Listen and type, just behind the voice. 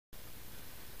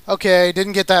Okay,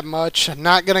 didn't get that much. I'm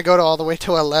not gonna go to all the way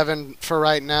to 11 for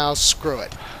right now. Screw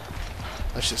it.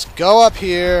 Let's just go up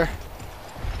here,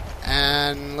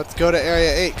 and let's go to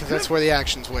Area 8, because that's where the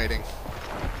action's waiting.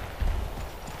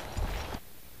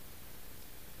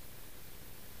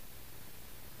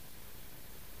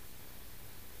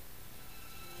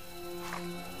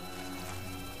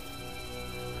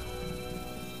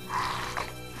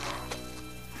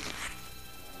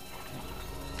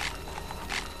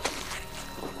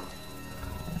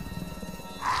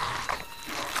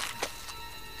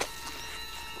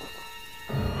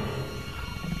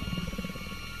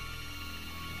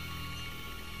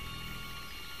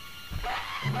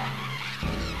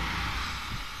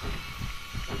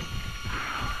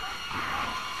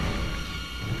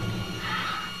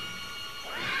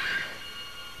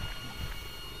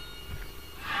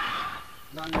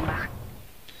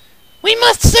 We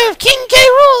must serve King K.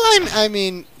 Rool! I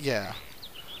mean, yeah.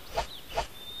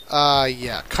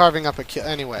 Yeah, carving up a kill.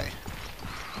 Anyway.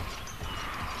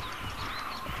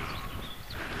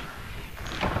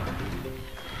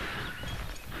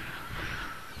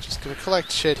 Just gonna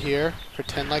collect shit here.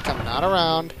 Pretend like I'm not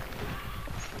around.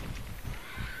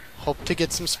 Hope to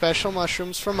get some special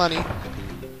mushrooms for money.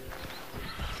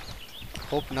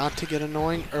 Hope not to get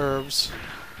annoying herbs.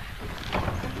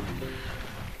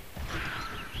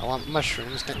 I want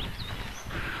mushrooms.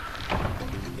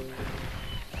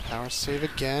 Power save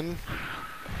again.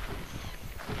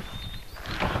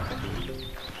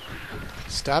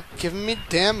 Stop giving me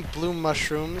damn blue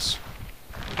mushrooms.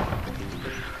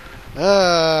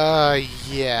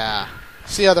 Yeah.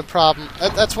 See how the problem...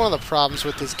 That's one of the problems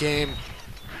with this game.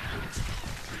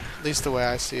 At least the way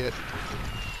I see it.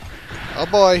 Oh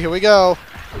boy, here we go.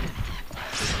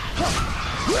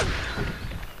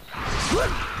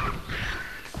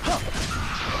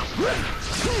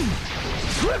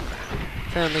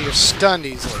 Apparently you're stunned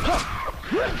easily.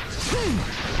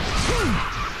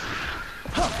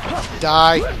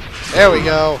 Die. There we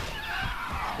go.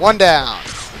 One down.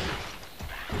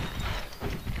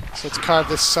 So let's carve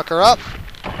this sucker up.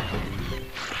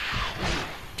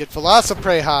 Get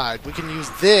Velociprey hide. We can use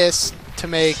this to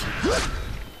make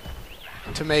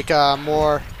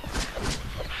more.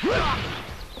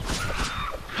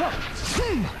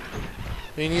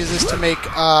 We can use this to make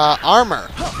armor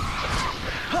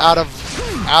out of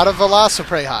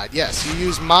Velociprey hide. Yes, you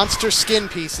use monster skin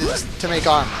pieces to make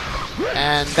armor.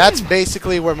 And that's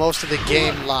basically where most of the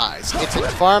game lies. It's in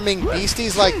farming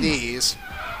beasties like these,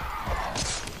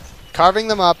 carving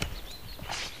them up,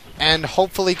 and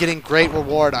hopefully getting great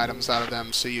reward items out of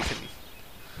them so you can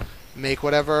make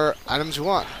whatever items you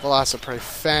want. Velociprey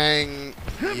Fang,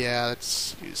 yeah,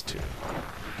 that's used too.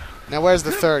 Now where's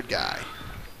the third guy?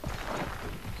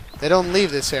 They don't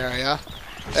leave this area.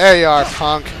 There you are,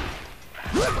 punk.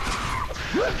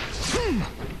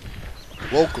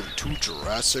 Welcome to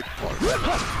Jurassic Park.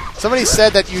 Somebody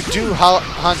said that you do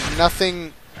hunt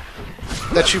nothing,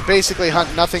 that you basically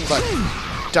hunt nothing but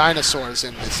dinosaurs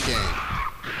in this game.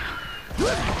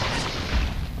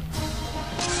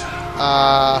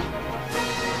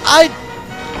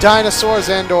 Dinosaurs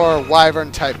and or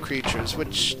wyvern type creatures,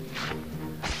 which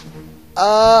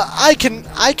I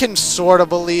can sort of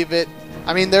believe it.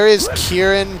 I mean, there is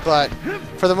Kieran, but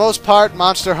for the most part,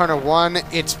 Monster Hunter 1,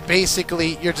 it's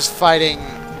basically you're just fighting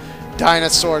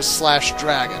dinosaurs slash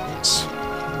dragons.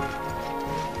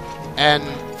 And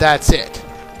that's it.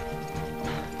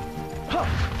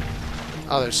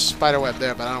 Oh, there's spiderweb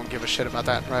there, but I don't give a shit about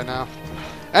that right now.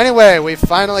 Anyway, we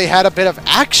finally had a bit of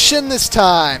action this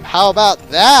time. How about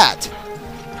that?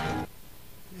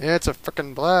 Yeah, it's a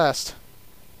frickin' blast.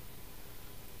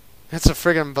 It's a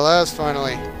friggin' blast,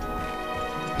 finally.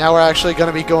 Now we're actually going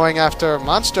to be going after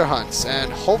monster hunts,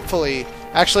 and hopefully,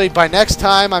 actually by next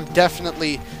time, I'm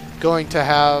definitely going to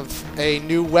have a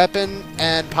new weapon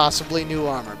and possibly new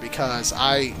armor, because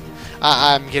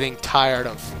I'm getting tired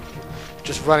of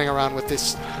just running around with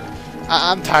this.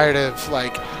 I'm tired of,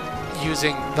 like,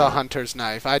 using the hunter's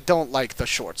knife. I don't like the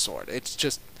short sword.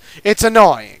 It's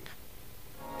annoying.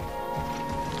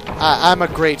 I'm a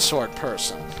great sword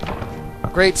person.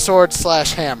 Great sword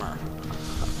slash hammer.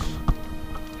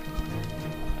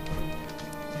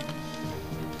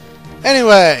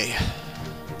 Anyway.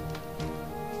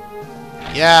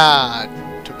 Yeah.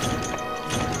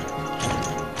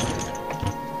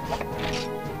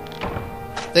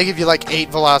 They give you like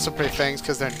 8 Velociprey Fangs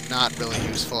because they're not really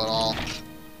useful at all.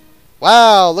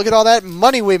 Wow, look at all that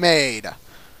money we made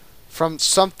from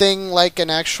something like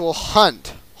an actual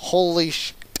hunt. Holy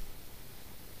shit.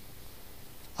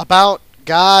 About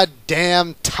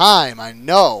goddamn time, I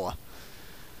know.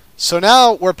 So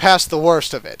now we're past the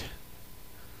worst of it.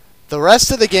 The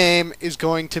rest of the game is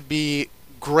going to be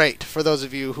great for those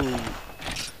of you who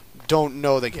don't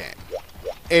know the game.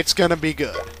 It's going to be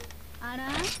good.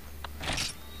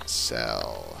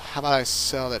 Sell. How about I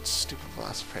sell that stupid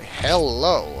philosophy?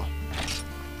 Hello.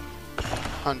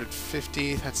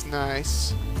 150. That's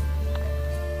nice.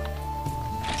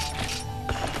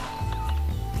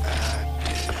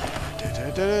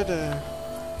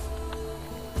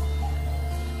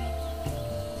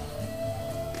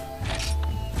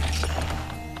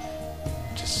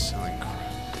 Just selling crap.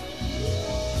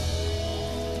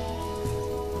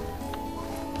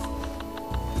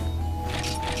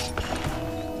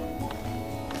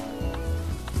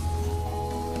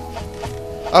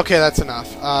 Okay, that's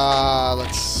enough.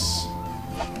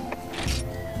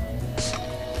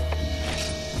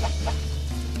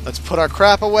 Let's put our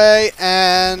crap away,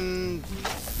 and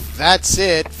that's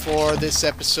it for this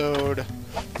episode.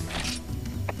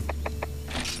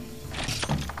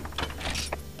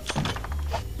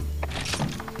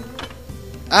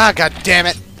 Ah, god damn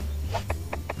it!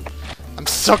 I'm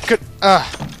so good.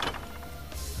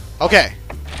 Okay,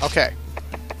 okay.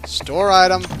 Store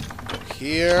item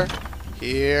here.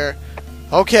 Here.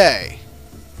 Okay.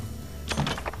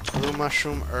 Blue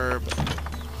mushroom, herb,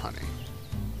 honey.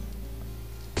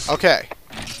 Okay.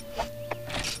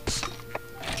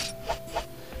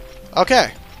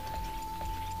 Okay.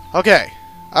 Okay.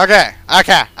 Okay.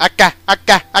 Okay. Okay.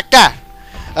 Okay. Okay.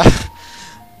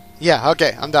 Yeah,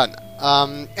 okay, I'm done.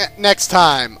 Next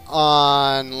time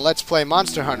on Let's Play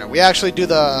Monster Hunter, we actually do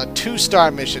the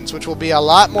 2-star missions, which will be a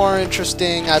lot more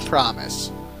interesting, I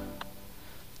promise.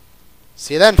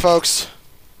 See you then, folks.